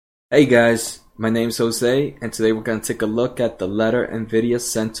Hey guys, my name's Jose, and today we're going to take a look at the letter Nvidia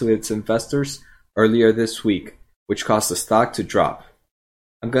sent to its investors earlier this week, which caused the stock to drop.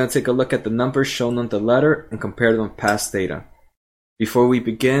 I'm going to take a look at the numbers shown on the letter and compare them with past data. Before we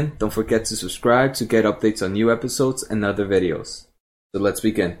begin, don't forget to subscribe to get updates on new episodes and other videos. So let's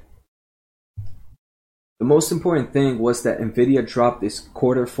begin. The most important thing was that Nvidia dropped its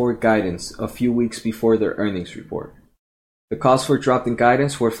Q4 guidance a few weeks before their earnings report. The cause for drop in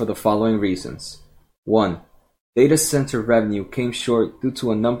guidance were for the following reasons. 1. Data center revenue came short due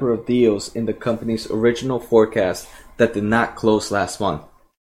to a number of deals in the company's original forecast that did not close last month.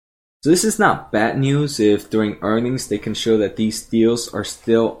 So this is not bad news if during earnings they can show that these deals are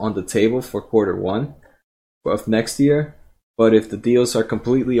still on the table for Q1 of next year, but if the deals are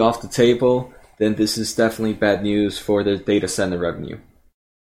completely off the table, then this is definitely bad news for their data center revenue.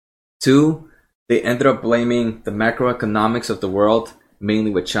 2. They ended up blaming the macroeconomics of the world, mainly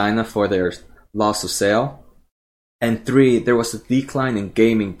with China, for their loss of sale. And 3, there was a decline in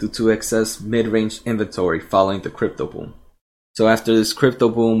gaming due to excess mid-range inventory following the crypto boom. So after this crypto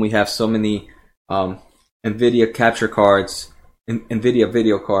boom, we have so many Nvidia capture cards, Nvidia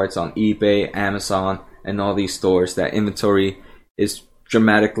video cards on eBay, Amazon, and all these stores that inventory is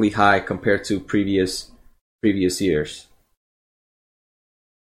dramatically high compared to previous years.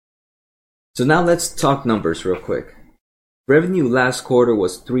 So now let's talk numbers real quick. Revenue last quarter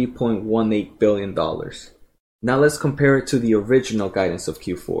was $3.18 billion. Now let's compare it to the original guidance of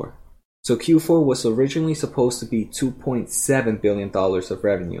Q4. So Q4 was originally supposed to be $2.7 billion of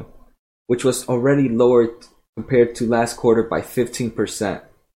revenue, which was already lowered compared to last quarter by 15%.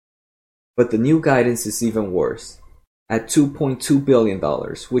 But the new guidance is even worse, at $2.2 billion,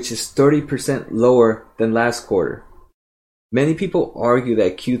 which is 30% lower than last quarter. Many people argue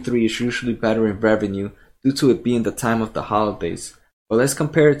that Q3 is usually better in revenue due to it being the time of the holidays, but let's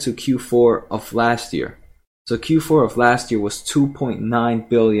compare it to Q4 of last year. So Q4 of last year was $2.9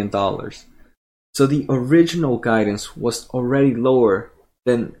 billion. So the original guidance was already lower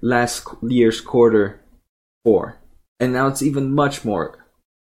than last year's Q4, and now it's even much more.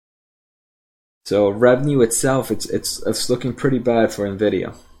 So revenue itself, it's looking pretty bad for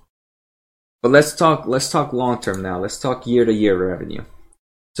Nvidia. But let's talk long term now. Let's talk year-to-year revenue.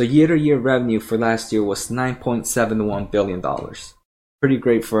 So year-to-year revenue for last year was $9.71 billion. Pretty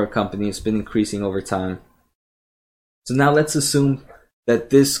great for a company. It's been increasing over time. So now let's assume that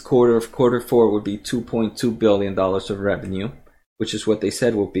this quarter of Q4 would be $2.2 billion of revenue, which is what they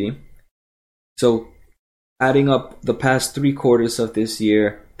said will be. So adding up the past 3 quarters of this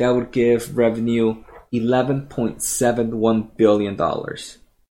year, that would give revenue $11.71 billion.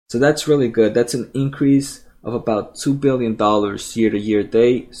 So that's really good. That's an increase of about $2 billion year to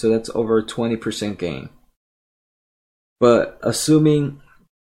date. So that's over a 20% gain. But assuming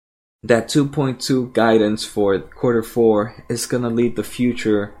that 2.2 guidance for Q4 is going to lead the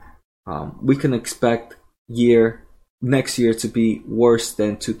future, we can expect next year to be worse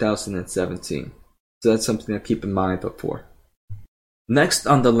than 2017. So that's something to keep in mind before. Next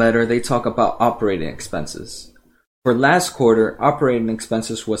on the letter, they talk about operating expenses. For last quarter, operating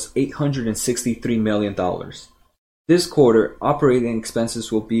expenses was $863 million. This quarter, operating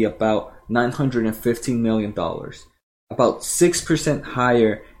expenses will be about $915 million. About 6%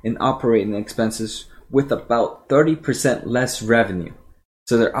 higher in operating expenses with about 30% less revenue.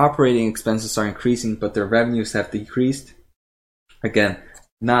 So their operating expenses are increasing, but their revenues have decreased. Again,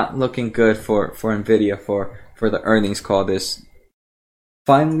 not looking good for Nvidia for the earnings call this.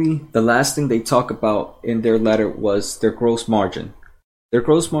 Finally, the last thing they talk about in their letter was their gross margin. Their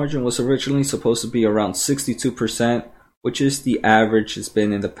gross margin was originally supposed to be around 62%, which is the average it's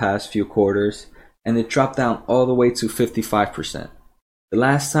been in the past few quarters, and it dropped down all the way to 55%. The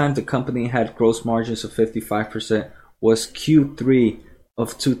last time the company had gross margins of 55% was Q3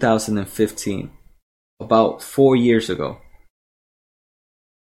 of 2015, about 4 years ago.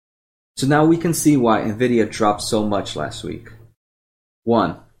 So now we can see why Nvidia dropped so much last week.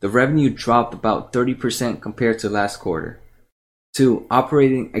 1. The revenue dropped about 30% compared to last quarter. 2.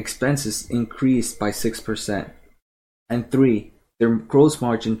 Operating expenses increased by 6%. And 3. Their gross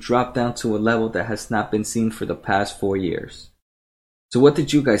margin dropped down to a level that has not been seen for the past 4 years. So what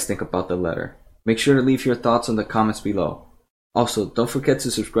did you guys think about the letter? Make sure to leave your thoughts in the comments below. Also, don't forget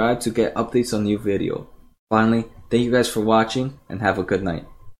to subscribe to get updates on new video. Finally, thank you guys for watching and have a good night.